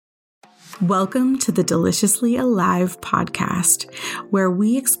Welcome to the Deliciously Alive podcast, where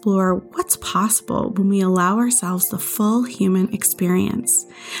we explore what's possible when we allow ourselves the full human experience.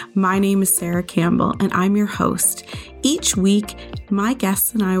 My name is Sarah Campbell, and I'm your host. Each week, my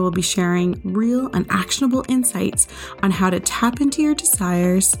guests and I will be sharing real and actionable insights on how to tap into your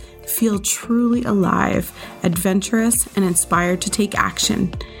desires, feel truly alive, adventurous, and inspired to take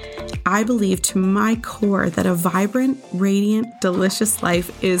action. I believe to my core that a vibrant, radiant, delicious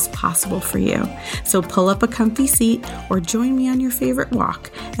life is possible for you. So pull up a comfy seat or join me on your favorite walk,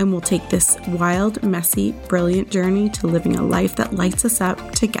 and we'll take this wild, messy, brilliant journey to living a life that lights us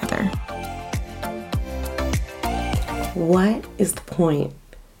up together. What is the point?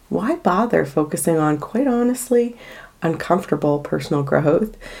 Why bother focusing on, quite honestly, uncomfortable personal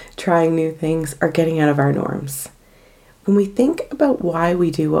growth, trying new things, or getting out of our norms? When we think about why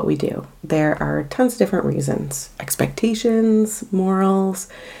we do what we do, there are tons of different reasons: expectations, morals,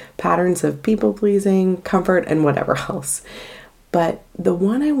 patterns of people-pleasing, comfort, and whatever else. But the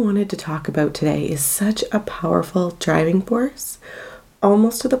one I wanted to talk about today is such a powerful driving force,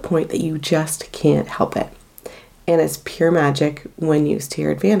 almost to the point that you just can't help it. And it's pure magic when used to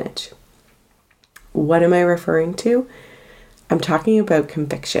your advantage. What am I referring to? I'm talking about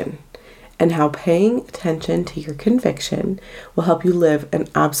conviction, and how paying attention to your conviction will help you live an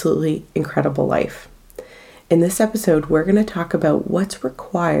absolutely incredible life. In this episode, we're going to talk about what's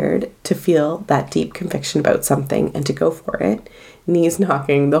required to feel that deep conviction about something and to go for it, knees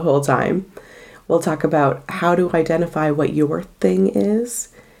knocking the whole time. We'll talk about how to identify what your thing is,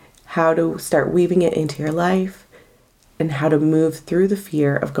 how to start weaving it into your life, and how to move through the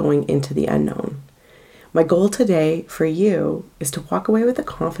fear of going into the unknown. My goal today for you is to walk away with the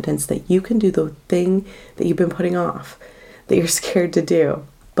confidence that you can do the thing that you've been putting off, that you're scared to do,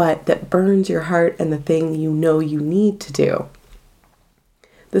 but that burns your heart and the thing you know you need to do.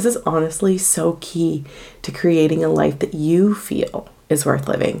 This is honestly so key to creating a life that you feel is worth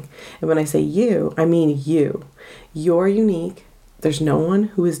living. And when I say you, I mean you. You're unique. There's no one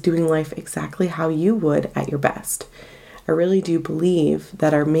who is doing life exactly how you would at your best. I really do believe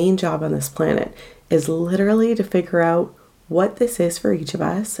that our main job on this planet is literally to figure out what this is for each of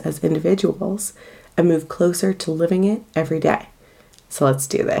us as individuals and move closer to living it every day. So let's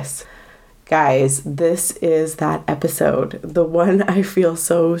do this. Guys, this is that episode, the one I feel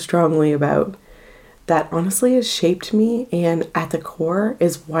so strongly about, that honestly has shaped me, and at the core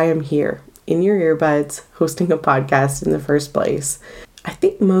is why I'm here in your earbuds hosting a podcast in the first place. I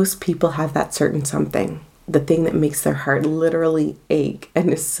think most people have that certain something, the thing that makes their heart literally ache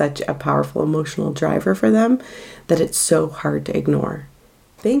and is such a powerful emotional driver for them that it's so hard to ignore.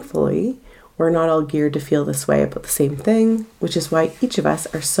 Thankfully, we're not all geared to feel this way about the same thing, which is why each of us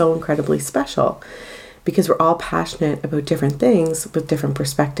are so incredibly special, because we're all passionate about different things with different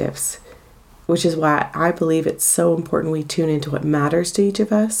perspectives, which is why I believe it's so important we tune into what matters to each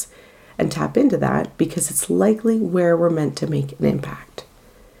of us and tap into that, because it's likely where we're meant to make an impact.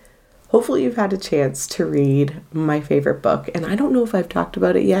 Hopefully you've had a chance to read my favorite book, and I don't know if I've talked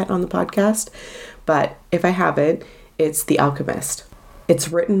about it yet on the podcast, but if I haven't, it's The Alchemist. It's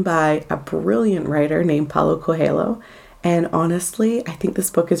written by a brilliant writer named Paulo Coelho, and honestly, I think this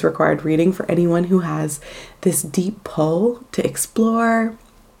book is required reading for anyone who has this deep pull to explore,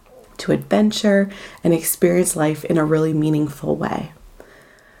 to adventure, and experience life in a really meaningful way.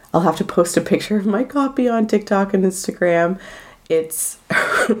 I'll have to post a picture of my copy on TikTok and Instagram. It's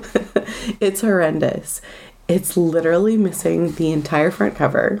horrendous. It's literally missing the entire front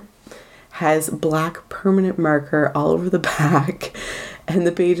cover, has black permanent marker all over the back, and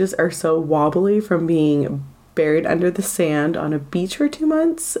the pages are so wobbly from being buried under the sand on a beach for 2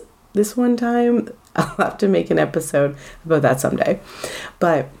 months this one time. I'll have to make an episode about that someday.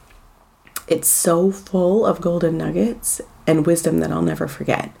 But it's so full of golden nuggets and wisdom that I'll never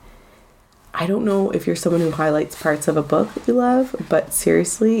forget. I don't know if you're someone who highlights parts of a book that you love, but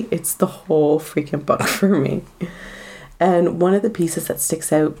seriously, it's the whole freaking book for me. And one of the pieces that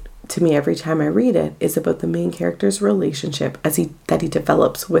sticks out to me every time I read it is about the main character's relationship that he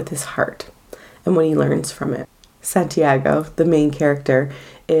develops with his heart and what he learns from it. Santiago, the main character,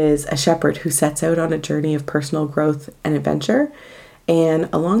 is a shepherd who sets out on a journey of personal growth and adventure, and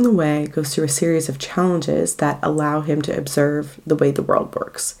along the way goes through a series of challenges that allow him to observe the way the world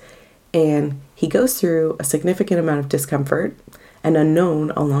works. And he goes through a significant amount of discomfort and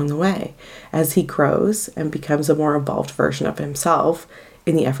unknown along the way as he grows and becomes a more evolved version of himself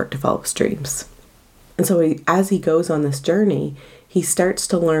in the effort to follow his dreams. And so as he goes on this journey, he starts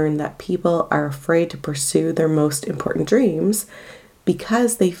to learn that people are afraid to pursue their most important dreams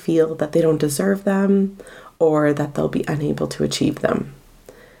because they feel that they don't deserve them or that they'll be unable to achieve them.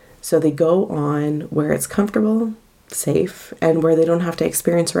 So they go on where it's comfortable, safe, and where they don't have to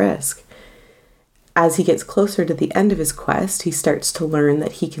experience risk. As he gets closer to the end of his quest, he starts to learn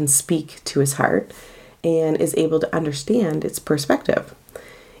that he can speak to his heart and is able to understand its perspective.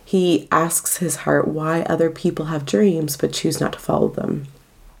 He asks his heart why other people have dreams but choose not to follow them.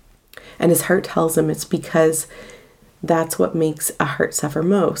 And his heart tells him it's because that's what makes a heart suffer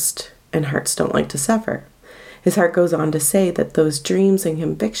most, and hearts don't like to suffer. His heart goes on to say that those dreams and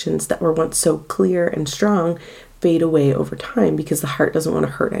convictions that were once so clear and strong fade away over time because the heart doesn't want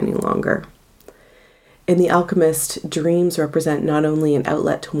to hurt any longer. In The Alchemist, dreams represent not only an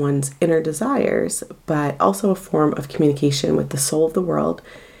outlet to one's inner desires, but also a form of communication with the soul of the world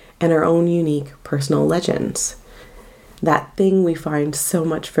and our own unique personal legends. That thing we find so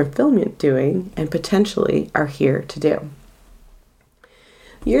much fulfillment doing and potentially are here to do.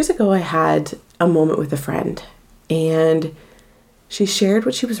 Years ago, I had a moment with a friend, and she shared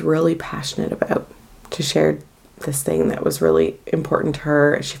what she was really passionate about. She shared this thing that was really important to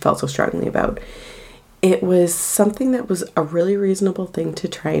her, she felt so strongly about. It was something that was a really reasonable thing to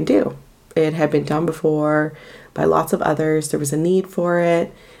try and do. It had been done before by lots of others. There was a need for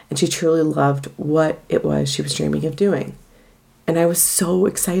it, and she truly loved what it was she was dreaming of doing. And I was so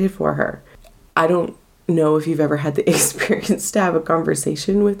excited for her. I don't know if you've ever had the experience to have a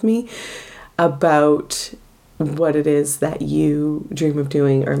conversation with me about what it is that you dream of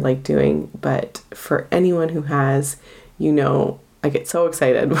doing or like doing, but for anyone who has, I get so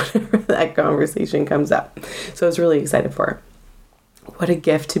excited whenever that conversation comes up. So I was really excited for her. What a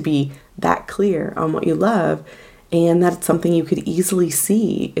gift to be that clear on what you love and that it's something you could easily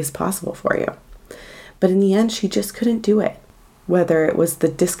see is possible for you. But in the end, she just couldn't do it. Whether it was the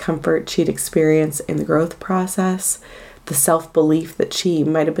discomfort she'd experienced in the growth process, the self-belief that she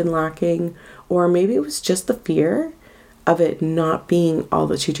might have been lacking, or maybe it was just the fear of it not being all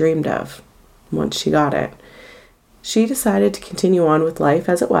that she dreamed of once she got it. She decided to continue on with life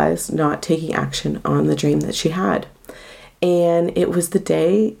as it was, not taking action on the dream that she had. And it was the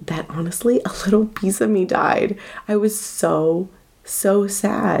day that honestly a little piece of me died. I was so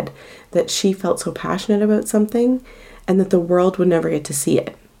sad that she felt so passionate about something and that the world would never get to see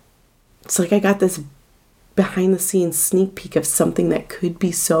it. It's like I got this behind the scenes sneak peek of something that could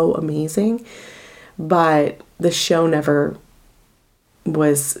be so amazing, but the show never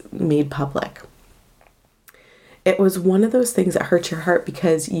was made public. It was one of those things that hurts your heart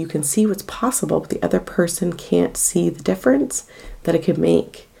because you can see what's possible, but the other person can't see the difference that it could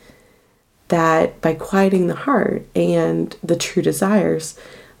make. That by quieting the heart and the true desires,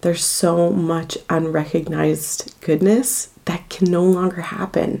 there's so much unrecognized goodness that can no longer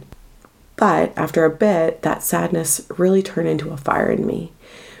happen. But after a bit, that sadness really turned into a fire in me,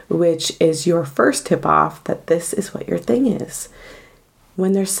 which is your first tip off that this is what your thing is.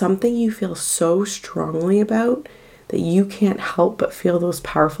 When there's something you feel so strongly about that you can't help but feel those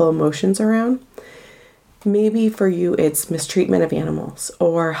powerful emotions around, maybe for you it's mistreatment of animals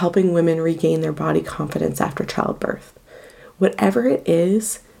or helping women regain their body confidence after childbirth. Whatever it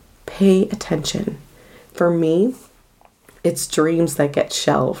is, pay attention. For me, it's dreams that get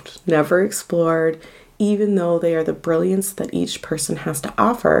shelved, never explored, even though they are the brilliance that each person has to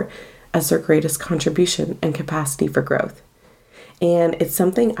offer as their greatest contribution and capacity for growth. And it's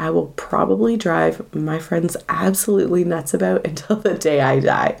something I will probably drive my friends absolutely nuts about until the day I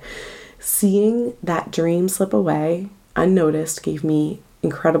die. Seeing that dream slip away unnoticed gave me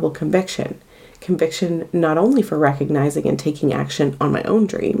incredible conviction. Conviction not only for recognizing and taking action on my own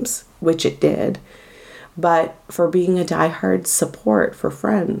dreams, which it did, but for being a diehard support for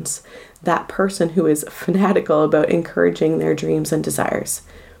friends, that person who is fanatical about encouraging their dreams and desires.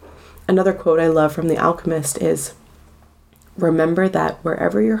 Another quote I love from The Alchemist is, "Remember that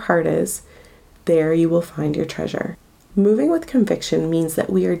wherever your heart is, there you will find your treasure." Moving with conviction means that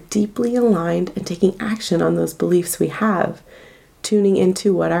we are deeply aligned and taking action on those beliefs we have, tuning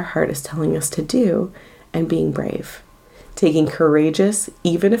into what our heart is telling us to do, and being brave. Taking courageous,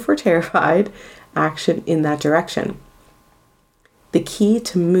 even if we're terrified, action in that direction. The key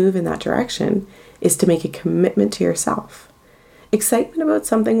to move in that direction is to make a commitment to yourself. Excitement about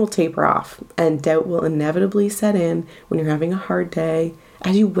something will taper off, and doubt will inevitably set in when you're having a hard day,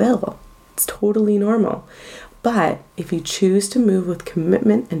 as you will. It's totally normal. But if you choose to move with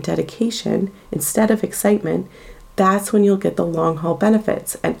commitment and dedication instead of excitement, that's when you'll get the long haul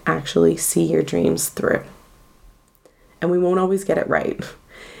benefits and actually see your dreams through. And we won't always get it right.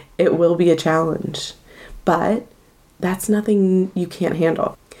 It will be a challenge, but that's nothing you can't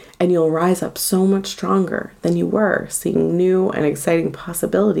handle. And you'll rise up so much stronger than you were, seeing new and exciting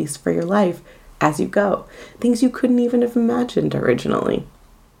possibilities for your life as you go. Things you couldn't even have imagined originally.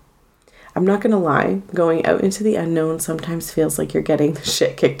 I'm not going to lie, going out into the unknown sometimes feels like you're getting the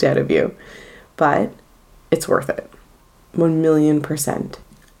shit kicked out of you, but it's worth it. 1,000,000%.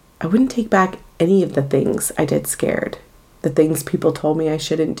 I wouldn't take back any of the things I did scared, the things people told me I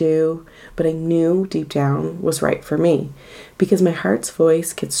shouldn't do, but I knew deep down was right for me, because my heart's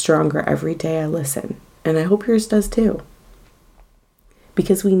voice gets stronger every day I listen, and I hope yours does too.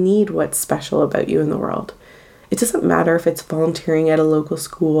 Because we need what's special about you in the world. It doesn't matter if it's volunteering at a local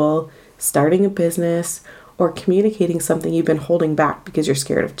school, starting a business, or communicating something you've been holding back because you're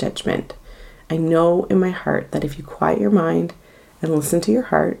scared of judgment. I know in my heart that if you quiet your mind and listen to your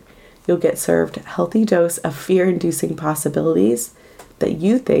heart, you'll get served a healthy dose of fear-inducing possibilities that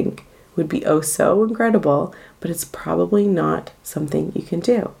you think would be oh so incredible, but it's probably not something you can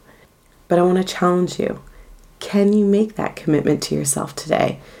do. But I want to challenge you. Can you make that commitment to yourself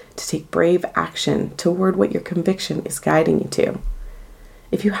today to take brave action toward what your conviction is guiding you to?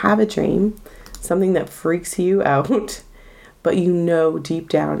 If you have a dream, something that freaks you out, but you know deep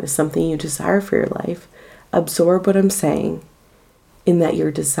down is something you desire for your life, absorb what I'm saying, in that your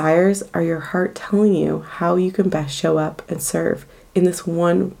desires are your heart telling you how you can best show up and serve in this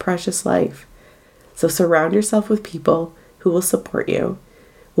one precious life. So surround yourself with people who will support you,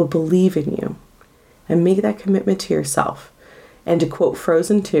 will believe in you, and make that commitment to yourself. And to quote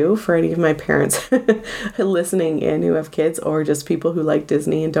Frozen 2, for any of my parents listening in who have kids, or just people who like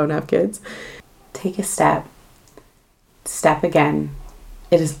Disney and don't have kids, take a step. Step again.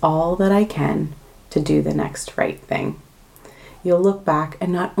 It is all that I can to do the next right thing. You'll look back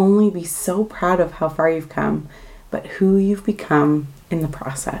and not only be so proud of how far you've come, but who you've become in the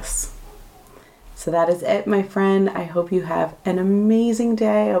process. So that is it, my friend. I hope you have an amazing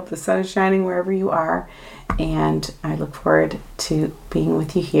day. I hope the sun is shining wherever you are. And I look forward to being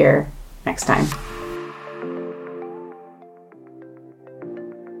with you here next time.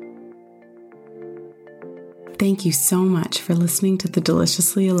 Thank you so much for listening to the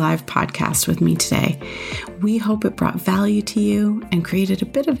Deliciously Alive podcast with me today. We hope it brought value to you and created a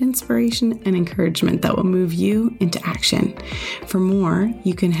bit of inspiration and encouragement that will move you into action. For more,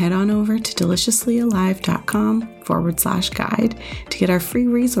 you can head on over to deliciouslyalive.com/guide to get our free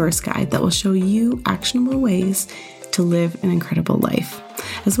resource guide that will show you actionable ways to live an incredible life,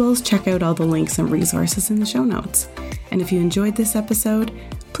 as well as check out all the links and resources in the show notes. And if you enjoyed this episode,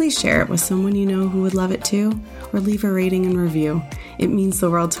 please share it with someone you know who would love it too, or leave a rating and review. It means the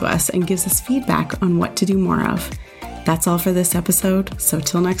world to us and gives us feedback on what to do more of. That's all for this episode, so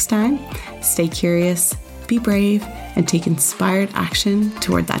till next time, stay curious, be brave, and take inspired action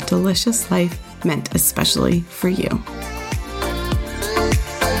toward that delicious life meant especially for you.